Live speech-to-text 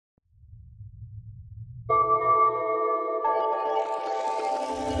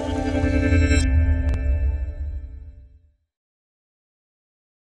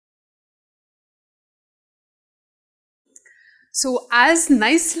So as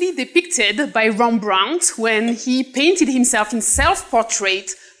nicely depicted by Rembrandt when he painted himself in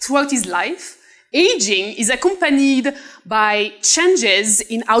self-portrait throughout his life, aging is accompanied by changes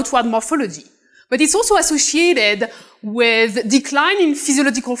in outward morphology. But it's also associated with decline in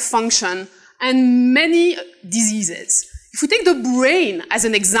physiological function and many diseases. If we take the brain as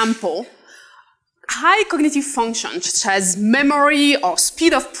an example, high cognitive function, such as memory or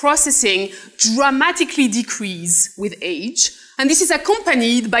speed of processing, dramatically decrease with age. And this is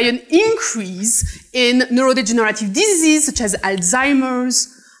accompanied by an increase in neurodegenerative diseases, such as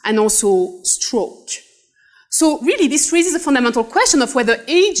Alzheimer's and also stroke. So really, this raises a fundamental question of whether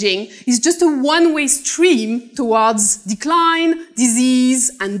aging is just a one-way stream towards decline,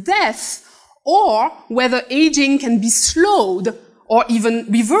 disease, and death, or whether aging can be slowed or even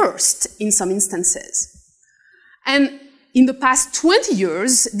reversed in some instances. And in the past 20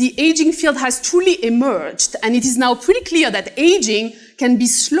 years, the aging field has truly emerged, and it is now pretty clear that aging can be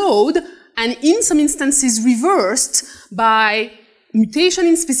slowed and in some instances reversed by mutation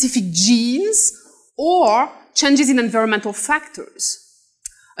in specific genes or changes in environmental factors.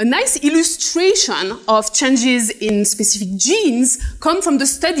 A nice illustration of changes in specific genes come from the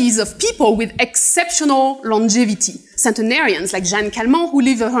studies of people with exceptional longevity, centenarians like Jeanne Calment, who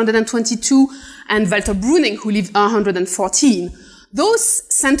lived 122, and Walter Bruning, who lived 114.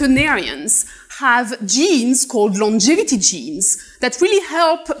 Those centenarians have genes called longevity genes that really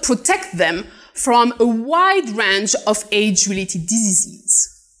help protect them from a wide range of age-related diseases.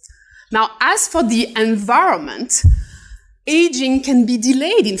 Now, as for the environment, aging can be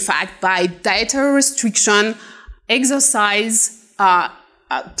delayed, in fact, by dietary restriction, exercise,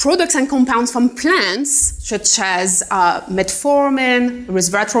 products and compounds from plants, such as metformin,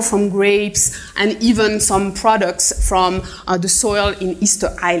 resveratrol from grapes, and even some products from the soil in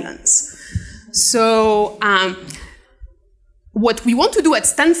Easter Islands. So what we want to do at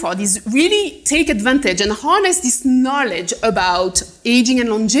Stanford is really take advantage and harness this knowledge about aging and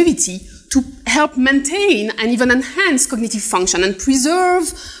longevity to help maintain and even enhance cognitive function and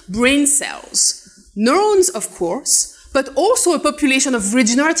preserve brain cells, neurons, of course, but also a population of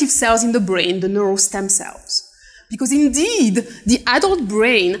regenerative cells in the brain, the neurostem cells. Because indeed, the adult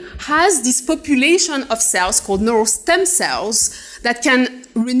brain has this population of cells called neurostem cells that can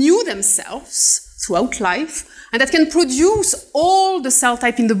renew themselves throughout life and that can produce all the cell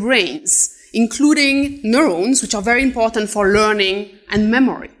type in the brains, including neurons, which are very important for learning and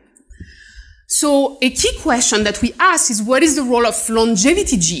memory. So a key question that we ask is, what is the role of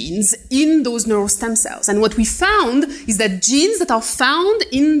longevity genes in those neurostem cells? And what we found is that genes that are found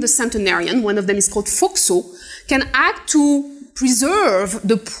in the centenarian, one of them is called FOXO, can act to preserve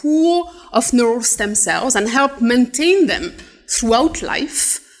the pool of neurostem cells and help maintain them throughout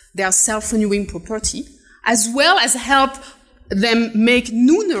life, their self-renewing property, as well as help them make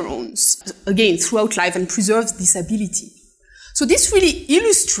new neurons, again, throughout life and preserve this ability. So this really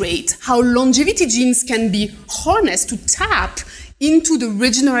illustrates how longevity genes can be harnessed to tap into the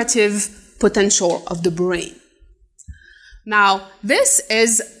regenerative potential of the brain. Now, this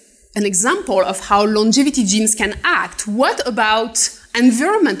is an example of how longevity genes can act. What about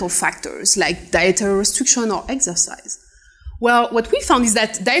environmental factors like dietary restriction or exercise? Well, what we found is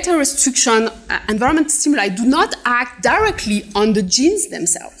that dietary restriction, environmental stimuli do not act directly on the genes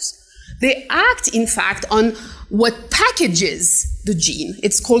themselves. They act, in fact, on what packages the gene.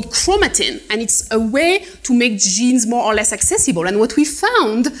 It's called chromatin, and it's a way to make genes more or less accessible. And what we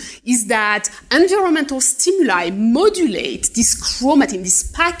found is that environmental stimuli modulate this chromatin,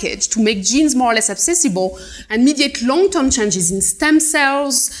 this package, to make genes more or less accessible and mediate long-term changes in stem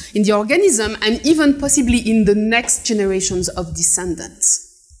cells, in the organism, and even possibly in the next generations of descendants.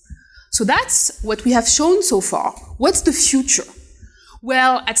 So that's what we have shown so far. What's the future?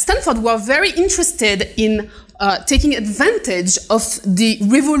 Well, at Stanford, we're very interested in taking advantage of the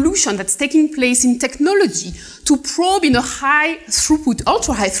revolution that's taking place in technology to probe in a high throughput,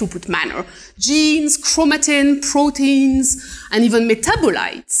 ultra high throughput manner, genes, chromatin, proteins, and even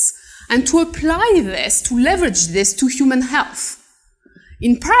metabolites, and to apply this, to leverage this to human health.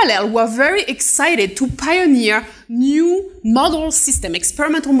 In parallel, we're very excited to pioneer new model system,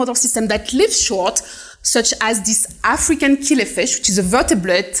 experimental model system that lives short, such as this African killifish, which is a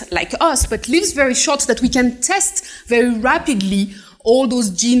vertebrate like us, but lives very short so that we can test very rapidly all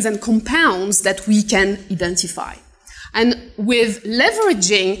those genes and compounds that we can identify. And with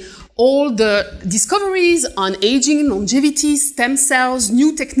leveraging all the discoveries on aging, longevity, stem cells,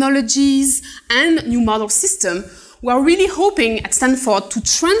 new technologies, and new model system, we're really hoping at Stanford to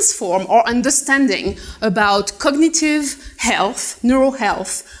transform our understanding about cognitive health,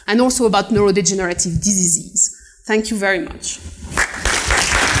 neurohealth, and also about neurodegenerative diseases. Thank you very much.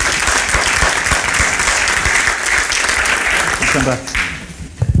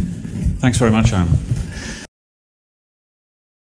 Thanks very much, Anne.